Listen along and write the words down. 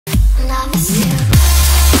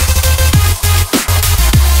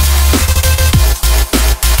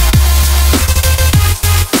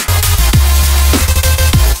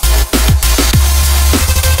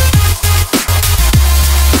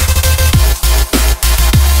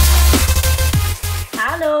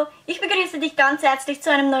Ganz herzlich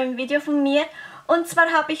zu einem neuen Video von mir. Und zwar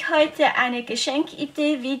habe ich heute eine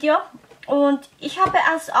Geschenkidee-Video und ich habe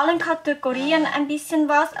aus allen Kategorien ein bisschen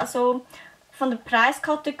was, also von den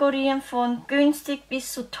Preiskategorien von günstig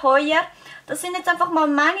bis zu teuer. Das sind jetzt einfach mal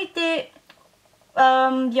meine Idee,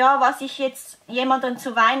 ja, was ich jetzt jemandem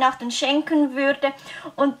zu Weihnachten schenken würde.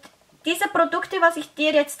 Und diese Produkte, was ich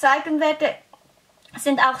dir jetzt zeigen werde,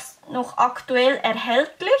 sind auch noch aktuell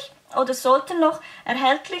erhältlich oder sollten noch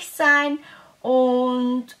erhältlich sein.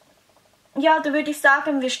 Und ja, da würde ich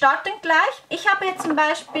sagen, wir starten gleich. Ich habe jetzt zum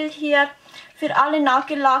Beispiel hier für alle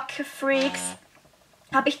Nagellack-Freaks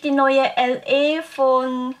habe ich die neue LE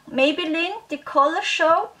von Maybelline, die Color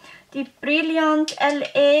Show, die Brilliant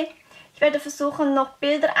LE. Ich werde versuchen, noch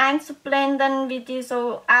Bilder einzublenden, wie die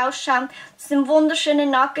so ausschauen. Das sind wunderschöne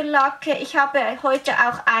Nagellacke. Ich habe heute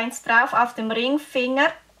auch eins drauf auf dem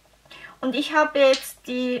Ringfinger. Und ich habe jetzt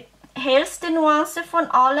die hellste Nuance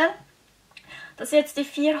von allen. Das ist jetzt die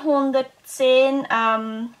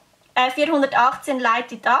 418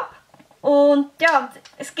 Light It Up. Und ja,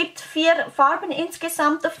 es gibt 4 Farben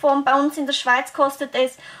insgesamt davon. Bei uns in der Schweiz kostet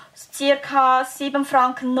es ca. 7,90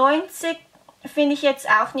 Franken. Finde ich jetzt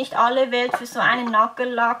auch nicht alle Welt für so einen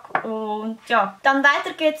Nagellack. Und ja, dann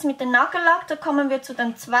weiter geht's mit dem Nagellack. Da kommen wir zu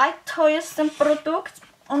dem zweiteuersten Produkt.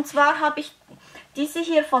 Und zwar habe ich diese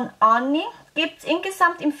hier von Anni. Gibt es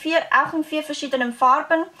insgesamt auch in 4 verschiedenen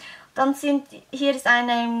Farben. Dann hier ist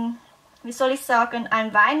eine, wie soll ich sagen,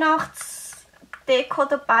 ein Weihnachtsdeko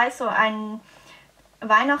dabei, so ein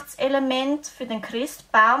Weihnachtselement für den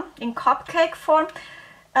Christbaum in Cupcake-Form.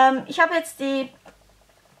 Ich habe jetzt die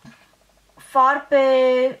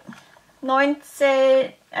Farbe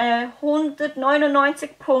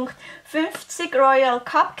 199.50 Royal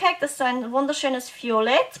Cupcake, das ist ein wunderschönes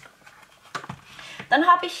Violett. Dann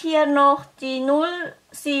habe ich hier noch die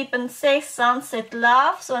 076 Sunset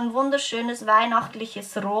Love, so ein wunderschönes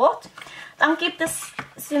weihnachtliches Rot. Dann gibt es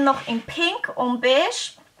sie noch in Pink und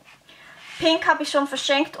Beige. Pink habe ich schon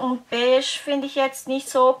verschenkt und Beige finde ich jetzt nicht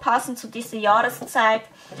so passend zu dieser Jahreszeit.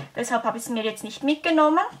 Deshalb habe ich es mir jetzt nicht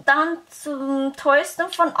mitgenommen. Dann zum teuersten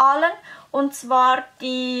von allen, und zwar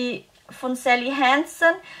die von Sally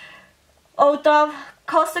Hansen. Oh, da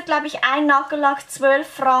kostet, glaube ich, ein Nagellack 12,90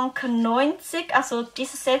 Franken. Also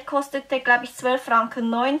dieses Set kostete, glaube ich, 12,90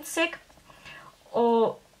 Franken.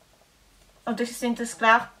 Oh, oder sind das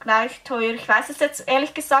gleich teuer? Ich weiß es jetzt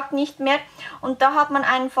ehrlich gesagt nicht mehr. Und da hat man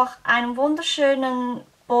einfach einen wunderschönen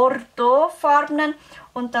Bordeaux-farbenen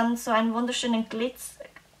und dann so einen wunderschönen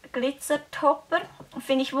Glitzertopper.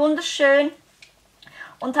 Finde ich wunderschön.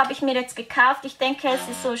 Und habe ich mir jetzt gekauft. Ich denke, es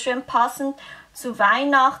ist so schön passend zu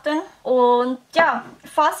Weihnachten. Und ja,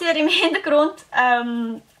 falls ihr im Hintergrund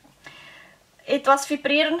etwas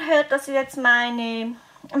vibrieren hört, das ist jetzt mein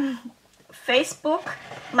Facebook,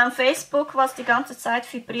 was die ganze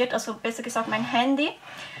Zeit vibriert, also besser gesagt mein Handy.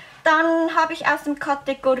 Dann habe ich aus der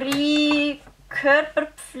Kategorie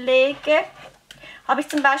Körperpflege, habe ich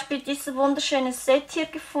zum Beispiel dieses wunderschöne Set hier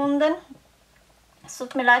gefunden. Es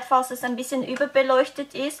tut mir leid, falls es ein bisschen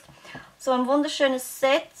überbeleuchtet ist. So ein wunderschönes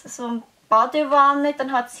Set, so ein Badewanne,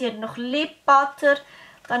 dann hat es hier noch Lip Butter,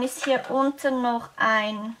 dann ist hier unten noch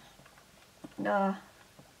ein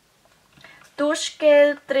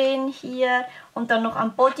Duschgel drin hier und dann noch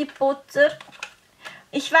ein Body Butter.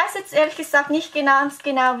 Ich weiß jetzt ehrlich gesagt nicht ganz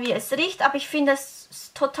genau, wie es riecht, aber ich finde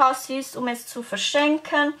es total süß, um es zu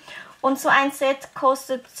verschenken. Und so ein Set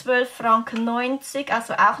kostet 12,90 Franken,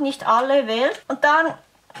 also auch nicht alle Welt. Und dann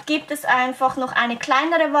gibt es einfach noch eine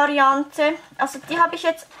kleinere Variante. Also die habe ich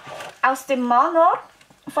jetzt aus dem Manor,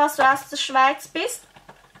 falls du aus der Schweiz bist.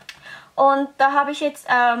 Und da habe ich jetzt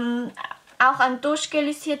auch ein Duschgel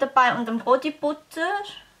ist hier dabei und ein Body Butter.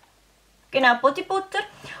 Genau, Body Butter.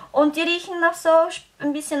 Und die riechen noch so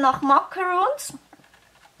ein bisschen nach Macarons.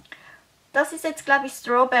 Das ist jetzt, glaube ich,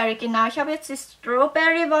 Strawberry, genau. Ich habe jetzt die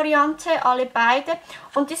Strawberry-Variante, alle beide.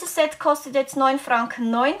 Und dieses Set kostet jetzt 9,90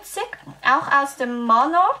 Franken, auch aus dem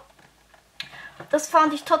Manor. Das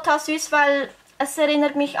fand ich total süß, weil es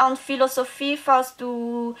erinnert mich an Philosophie. Falls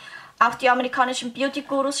du auch die amerikanischen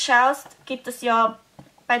Beauty-Gurus schaust, gibt es ja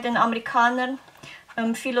bei den Amerikanern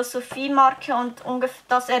Philosophie-Marke und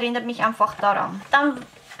das erinnert mich einfach daran. Dann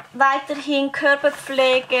weiterhin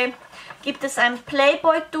Körperpflege. Gibt es ein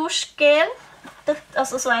Playboy Duschgel,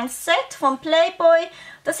 also so ein Set von Playboy.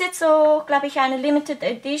 Das ist jetzt so, glaube ich, eine Limited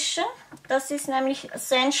Edition. Das ist nämlich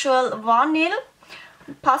Sensual Vanille.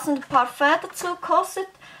 Passende Parfum dazu kostet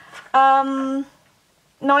 19,95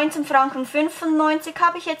 Franken.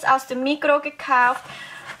 Habe ich jetzt aus dem Migros gekauft.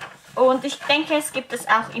 Und ich denke, es gibt es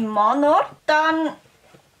auch im Manor. Dann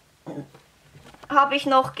habe ich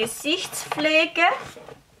noch Gesichtspflege.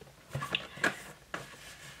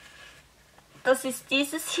 Das ist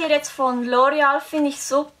dieses hier jetzt von L'Oreal, finde ich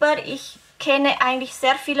super. Ich kenne eigentlich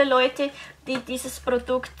sehr viele Leute, die dieses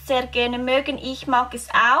Produkt sehr gerne mögen. Ich mag es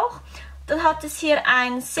auch. Dann hat es hier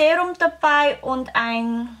ein Serum dabei und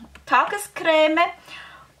ein Tagescreme.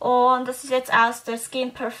 Und das ist jetzt aus der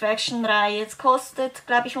Skin Perfection Reihe. Jetzt kostet,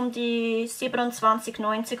 glaube ich, um die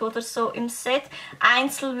 27,90 oder so im Set.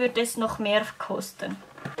 Einzeln würde es noch mehr kosten.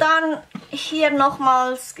 Dann hier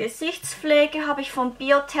nochmals Gesichtspflege. Habe ich von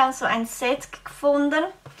Bioterm so ein Set gefunden.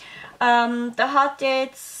 Da hat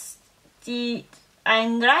jetzt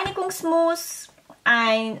ein Reinigungsmousse,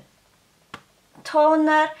 ein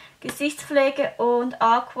Toner, Gesichtspflege und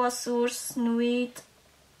Aquasource Nude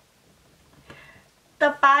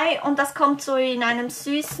dabei, und das kommt so in einem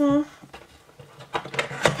süßen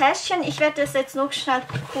Täschchen. Ich werde es jetzt noch schnell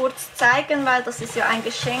kurz zeigen, weil das ist ja ein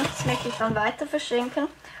Geschenk, das möchte ich dann weiter verschenken.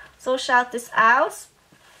 So schaut es aus.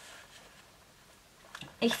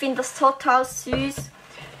 Ich finde das total süß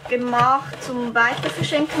gemacht zum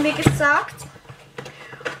Weiterverschenken, wie gesagt.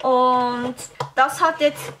 Und das hat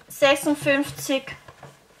jetzt 56,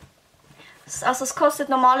 also es kostet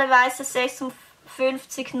normalerweise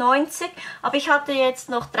 56,90, aber ich hatte jetzt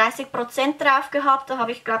noch 30% drauf gehabt, da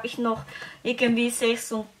habe ich, glaube ich, noch irgendwie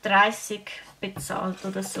 36 bezahlt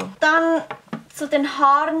oder so. Dann zu den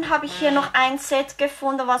Haaren habe ich hier noch ein Set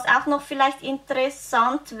gefunden, was auch noch vielleicht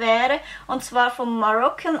interessant wäre, und zwar vom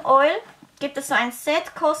Moroccan Oil. Gibt es so ein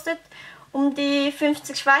Set, kostet um die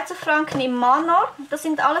 50 Schweizer Franken im Manor. Das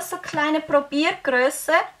sind alles so kleine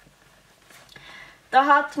Probiergröße. Da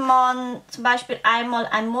hat man zum Beispiel einmal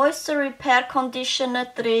ein Moisture Repair Conditioner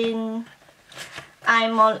drin,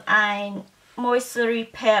 einmal ein Moisture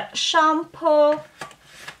Repair Shampoo,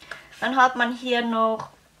 dann hat man hier noch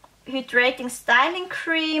Hydrating Styling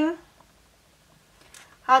Cream,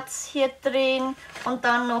 hat es hier drin, und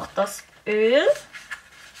dann noch das Öl.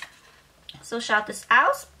 So schaut es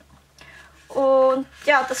aus. Und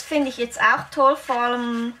ja, das finde ich jetzt auch toll, vor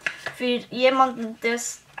allem für jemanden, der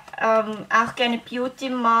auch gerne Beauty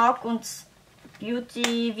mag und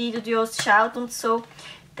Beauty-Videos schaut und so.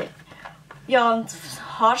 Ja, und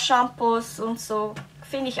Haarshampoos und so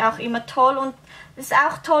finde ich auch immer toll, und das ist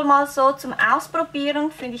auch toll mal so zum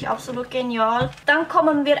Ausprobieren, finde ich absolut genial. Dann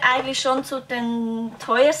kommen wir eigentlich schon zu den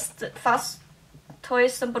fast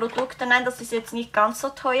teuersten Produkten. Nein, das ist jetzt nicht ganz so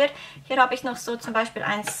teuer. Hier habe ich noch so zum Beispiel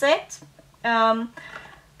ein Set.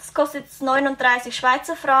 Das kostet jetzt 39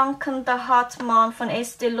 Schweizer Franken. Da hat man von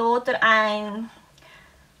Estée Lauder ein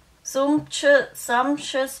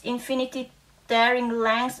Sumptuous Infinity Daring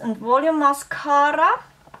Length and Volume Mascara.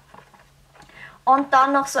 Und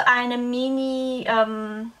dann noch so eine Mini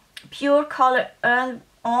Pure Color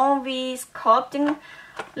Envy Sculpting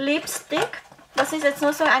Lipstick. Das ist jetzt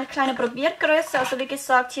nur so eine kleine Probiergröße. Also wie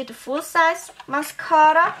gesagt, hier der Full Size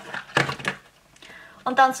Mascara.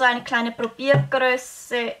 Und dann so eine kleine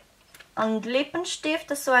Probiergröße an Lippenstift.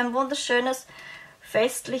 Das ist so ein wunderschönes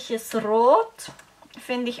festliches Rot.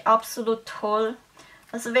 Finde ich absolut toll.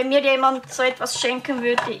 Also wenn mir jemand so etwas schenken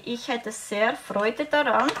würde, ich hätte sehr Freude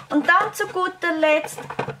daran. Und dann zu guter Letzt,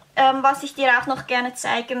 was ich dir auch noch gerne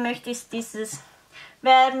zeigen möchte, ist dieses,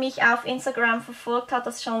 wer mich auf Instagram verfolgt, hat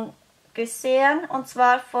das schon gesehen. Und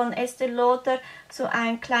zwar von Estée Lauder so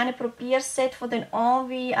ein kleines Probierset von den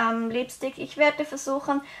Envy Lipstick. Ich werde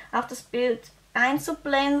versuchen, auch das Bild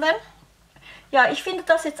einzublenden. Ja, ich finde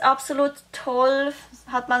das jetzt absolut toll.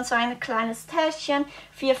 Hat man so ein kleines Täschchen,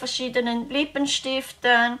 4 verschiedenen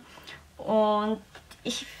Lippenstiften, und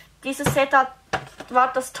dieses Set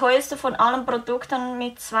war das teuerste von allen Produkten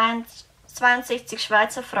mit 62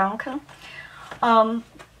 Schweizer Franken.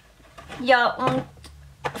 Ja, und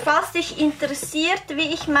falls dich interessiert,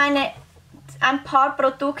 wie ich ein paar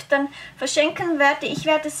Produkte verschenken werde, ich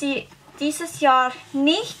werde sie dieses Jahr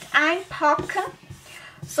nicht einpacken,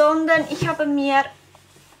 sondern ich habe mir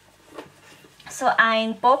so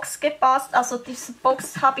eine Box gebastelt. Also diese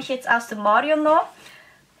Box habe ich jetzt aus dem Mario noch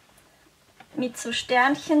mit so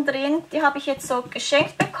Sternchen drin. Die habe ich jetzt so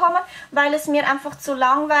geschenkt bekommen, weil es mir einfach zu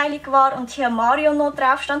langweilig war und hier Mario noch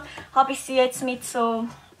drauf stand, habe ich sie jetzt mit so,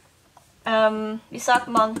 wie sagt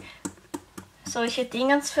man, solche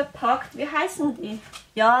Dingens verpackt. Wie heißen die?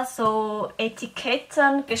 Ja, so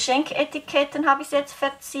Etiketten, Geschenketiketten habe ich jetzt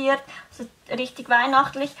verziert. Also richtig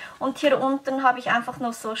weihnachtlich. Und hier unten habe ich einfach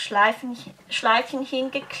noch so Schleifchen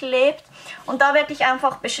hingeklebt. Und da werde ich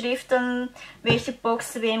einfach beschriften, welche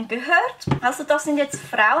Box wem gehört. Also das sind jetzt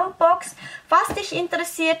Frauenbox. Was dich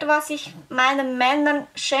interessiert, was ich meinen Männern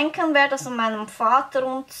schenken werde, also meinem Vater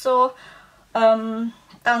und so,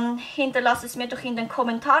 dann hinterlasse es mir doch in den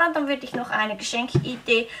Kommentaren, dann würde ich noch eine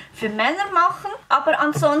Geschenkidee für Männer machen. Aber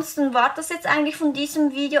ansonsten war das jetzt eigentlich von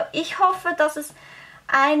diesem Video. Ich hoffe, dass es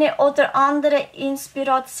eine oder andere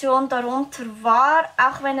Inspiration darunter war,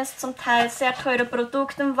 auch wenn es zum Teil sehr teure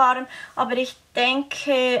Produkte waren. Aber ich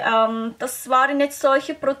denke, das waren jetzt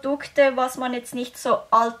solche Produkte, was man jetzt nicht so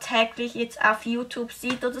alltäglich jetzt auf YouTube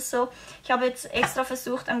sieht oder so. Ich habe jetzt extra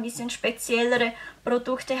versucht, ein bisschen speziellere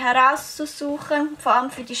Produkte herauszusuchen, vor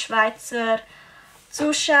allem für die Schweizer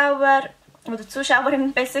Zuschauer oder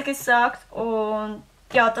Zuschauerinnen besser gesagt. Und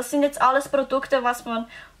ja, das sind jetzt alles Produkte, was man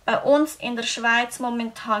bei uns in der Schweiz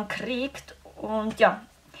momentan kriegt. Und ja,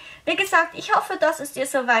 wie gesagt, ich hoffe, dass es dir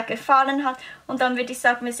soweit gefallen hat. Und dann würde ich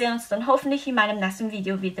sagen, wir sehen uns dann hoffentlich in meinem nächsten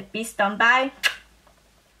Video wieder. Bis dann, bye!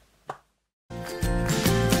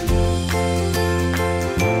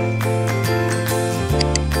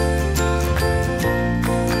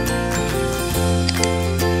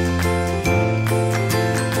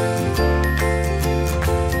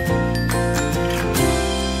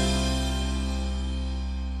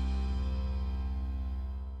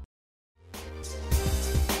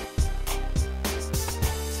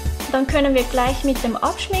 Dann können wir gleich mit dem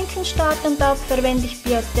Abschminken starten. Da verwende ich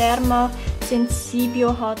Bioderma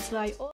Sensibio H2O.